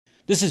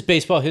This is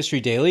Baseball History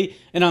Daily,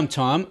 and I'm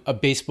Tom, a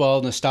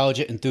baseball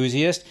nostalgia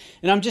enthusiast,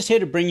 and I'm just here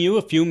to bring you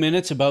a few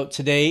minutes about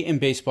today in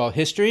baseball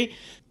history.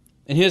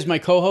 And here's my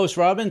co-host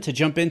Robin to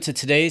jump into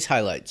today's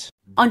highlights.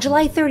 On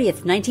July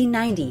 30th,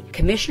 1990,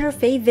 Commissioner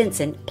Fay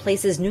Vincent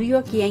places New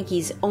York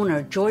Yankees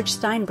owner George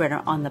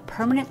Steinbrenner on the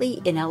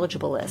permanently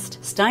ineligible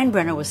list.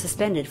 Steinbrenner was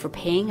suspended for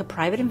paying a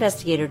private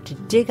investigator to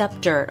dig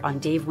up dirt on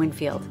Dave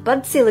Winfield.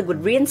 Bud Selig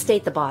would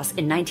reinstate the boss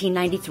in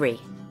 1993.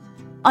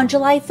 On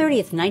July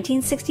 30th,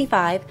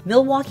 1965,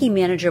 Milwaukee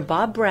manager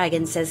Bob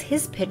Bragan says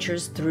his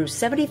pitchers threw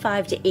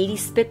 75 to 80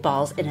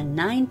 spitballs in a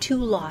 9-2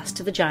 loss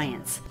to the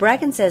Giants.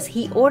 Bragan says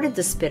he ordered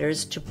the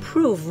spitters to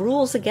prove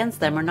rules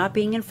against them are not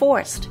being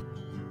enforced.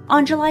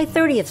 On July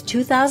 30th,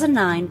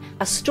 2009,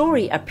 a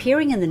story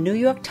appearing in the New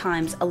York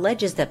Times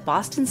alleges that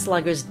Boston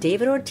Sluggers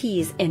David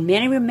Ortiz and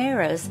Manny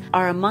Ramirez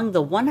are among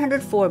the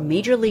 104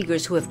 major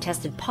leaguers who have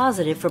tested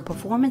positive for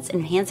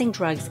performance-enhancing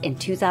drugs in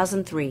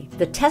 2003.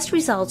 The test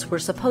results were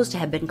supposed to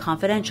have been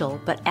confidential,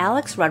 but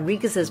Alex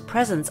Rodriguez's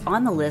presence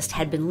on the list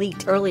had been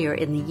leaked earlier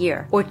in the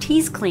year.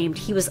 Ortiz claimed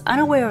he was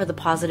unaware of the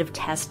positive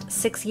test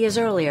 6 years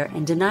earlier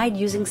and denied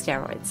using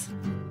steroids.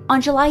 On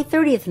July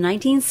 30th,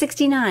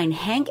 1969,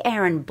 Hank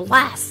Aaron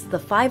blasts the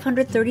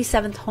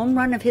 537th home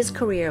run of his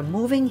career,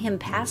 moving him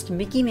past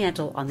Mickey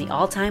Mantle on the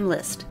all-time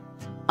list.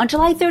 On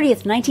July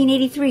 30th,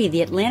 1983,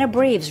 the Atlanta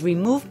Braves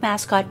removed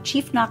mascot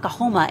Chief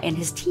Nakahoma and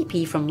his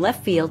teepee from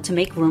left field to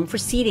make room for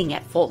seating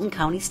at Fulton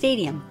County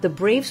Stadium. The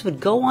Braves would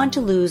go on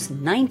to lose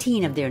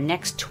 19 of their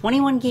next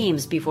 21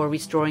 games before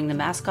restoring the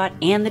mascot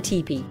and the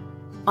teepee.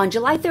 On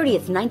July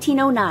 30th,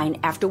 1909,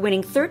 after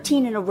winning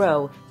 13 in a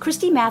row,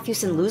 Christy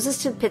Mathewson loses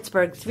to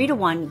Pittsburgh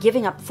 3-1,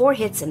 giving up 4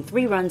 hits and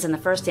 3 runs in the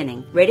first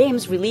inning. Red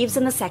Ames relieves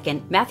in the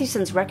second.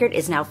 Mathewson's record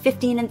is now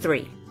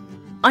 15-3.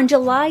 On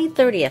July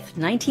 30th,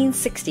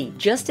 1960,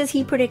 just as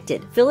he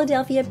predicted,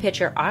 Philadelphia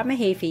pitcher Art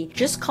Mahaffey,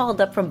 just called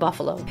up from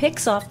Buffalo,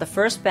 picks off the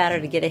first batter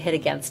to get a hit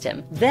against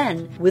him.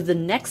 Then, with the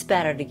next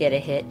batter to get a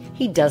hit,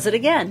 he does it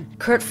again.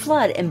 Curt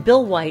Flood and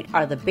Bill White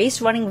are the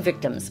base-running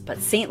victims,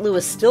 but St.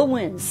 Louis still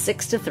wins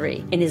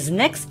 6-3. In his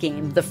next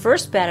game, the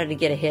first batter to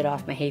get a hit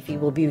off Mahaffey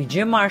will be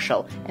Jim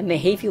Marshall, and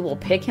Mahaffey will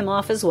pick him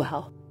off as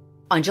well.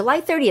 On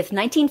July 30th,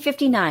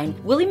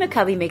 1959, Willie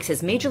McCovey makes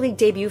his Major League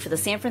debut for the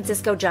San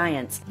Francisco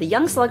Giants. The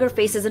young slugger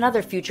faces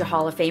another future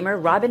Hall of Famer,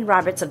 Robin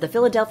Roberts of the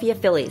Philadelphia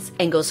Phillies,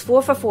 and goes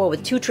 4 for 4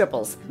 with 2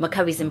 triples.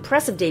 McCovey's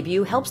impressive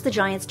debut helps the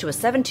Giants to a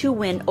 7-2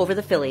 win over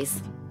the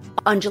Phillies.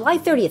 On July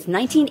 30th,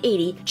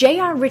 1980,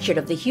 J.R. Richard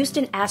of the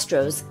Houston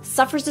Astros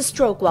suffers a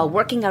stroke while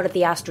working out at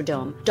the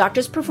Astrodome.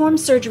 Doctors perform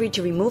surgery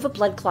to remove a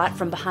blood clot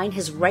from behind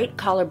his right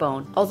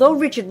collarbone. Although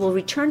Richard will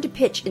return to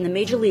pitch in the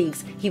major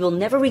leagues, he will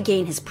never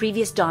regain his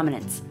previous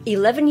dominance.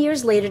 11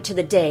 years later to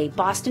the day,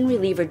 Boston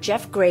reliever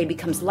Jeff Gray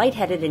becomes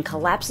lightheaded and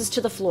collapses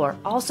to the floor,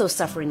 also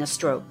suffering a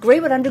stroke.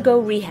 Gray would undergo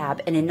rehab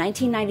and in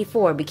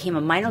 1994 became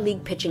a minor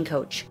league pitching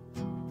coach.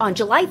 On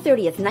July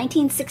 30th,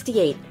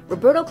 1968,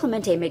 Roberto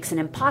Clemente makes an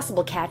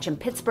impossible catch in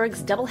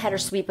Pittsburgh's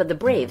doubleheader sweep of the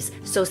Braves,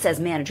 so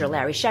says manager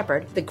Larry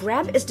Shepard. The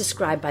grab is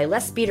described by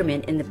Les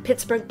Biederman in the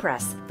Pittsburgh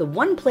Press. The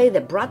one play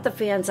that brought the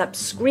fans up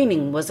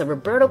screaming was a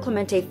Roberto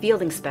Clemente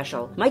fielding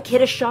special. Mike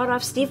hit a shot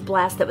off Steve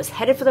Blass that was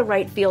headed for the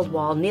right field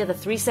wall near the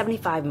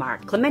 375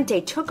 mark. Clemente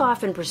took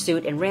off in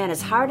pursuit and ran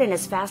as hard and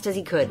as fast as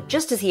he could.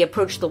 Just as he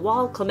approached the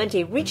wall,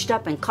 Clemente reached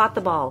up and caught the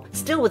ball,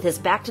 still with his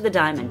back to the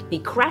diamond. He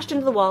crashed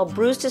into the wall,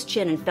 bruised his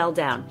chin, and fell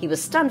down. He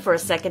was stunned for a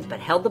second, but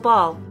held the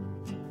ball.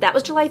 That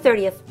was July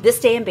 30th, this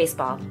day in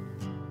baseball.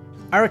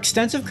 Our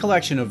extensive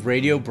collection of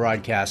radio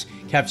broadcasts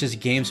captures the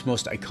game's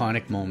most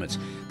iconic moments.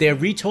 They are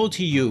retold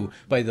to you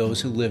by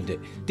those who lived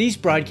it. These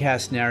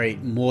broadcasts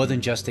narrate more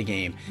than just a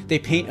game. They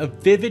paint a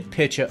vivid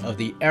picture of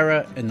the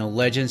era and the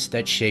legends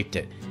that shaped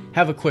it.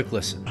 Have a quick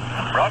listen.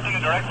 Brought to you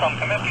direct from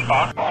Comiskey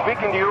Park.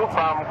 Speaking to you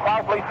from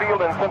Crosley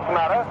Field in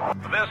Cincinnati.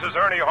 This is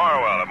Ernie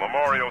Harwell at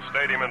Memorial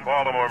Stadium in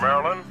Baltimore,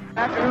 Maryland. Good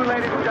afternoon,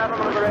 ladies and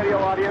gentlemen of the radio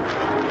audience.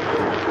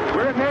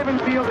 We're at Navin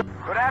Field.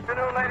 Good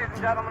afternoon, ladies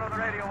and gentlemen of the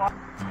radio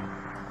audience.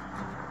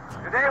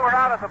 Today we're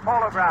out at the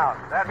Polo Grounds,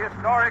 that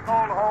historic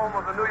old home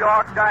of the New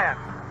York Giants,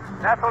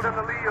 nestled in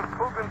the lee of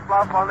Coogan's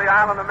Bluff on the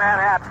island of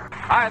Manhattan.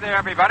 Hi there,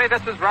 everybody.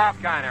 This is Rob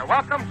Kiner.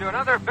 Welcome to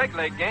another big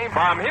league game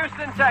from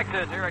Houston,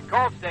 Texas, here at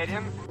Colt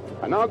Stadium.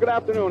 And now, good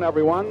afternoon,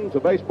 everyone, to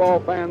baseball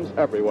fans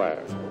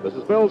everywhere. This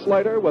is Bill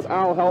Slater with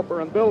Al Helper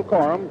and Bill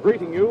Corum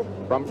greeting you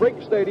from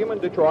Briggs Stadium in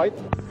Detroit.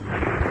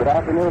 Good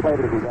afternoon,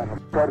 ladies and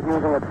gentlemen. Fred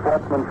Husing at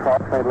Sportsman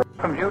Talk.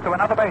 Welcome you to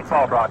another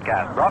baseball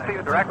broadcast, brought to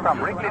you direct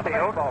from Wrigley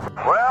Field.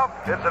 Well,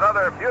 it's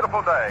another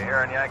beautiful day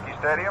here in Yankee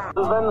Stadium.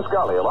 This is Ben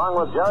Scully, along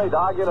with Jerry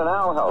Doggett and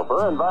Al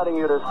Helper, inviting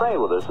you to stay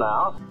with us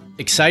now.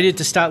 Excited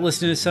to start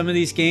listening to some of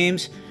these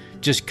games?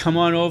 Just come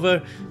on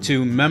over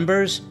to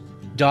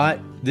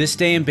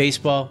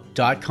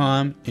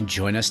members.thisdayinbaseball.com and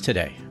join us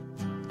today.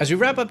 As we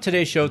wrap up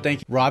today's show,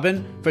 thank you,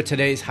 Robin, for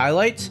today's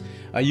highlights.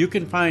 You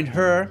can find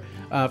her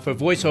for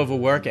voiceover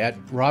work at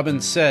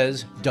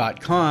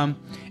robinsays.com.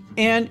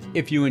 And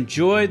if you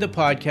enjoy the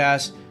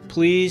podcast,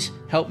 please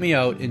help me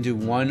out and do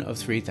one of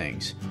 3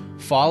 things.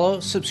 Follow,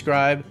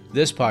 subscribe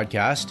this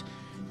podcast,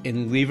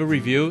 and leave a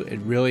review. It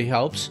really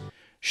helps.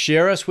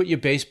 Share us with your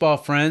baseball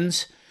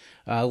friends.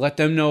 Let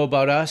them know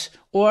about us.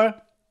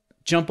 Or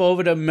jump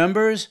over to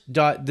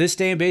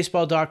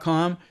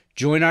members.thisdayinbaseball.com.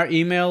 Join our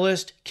email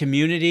list,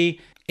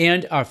 community,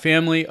 and our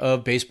family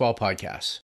of baseball podcasts.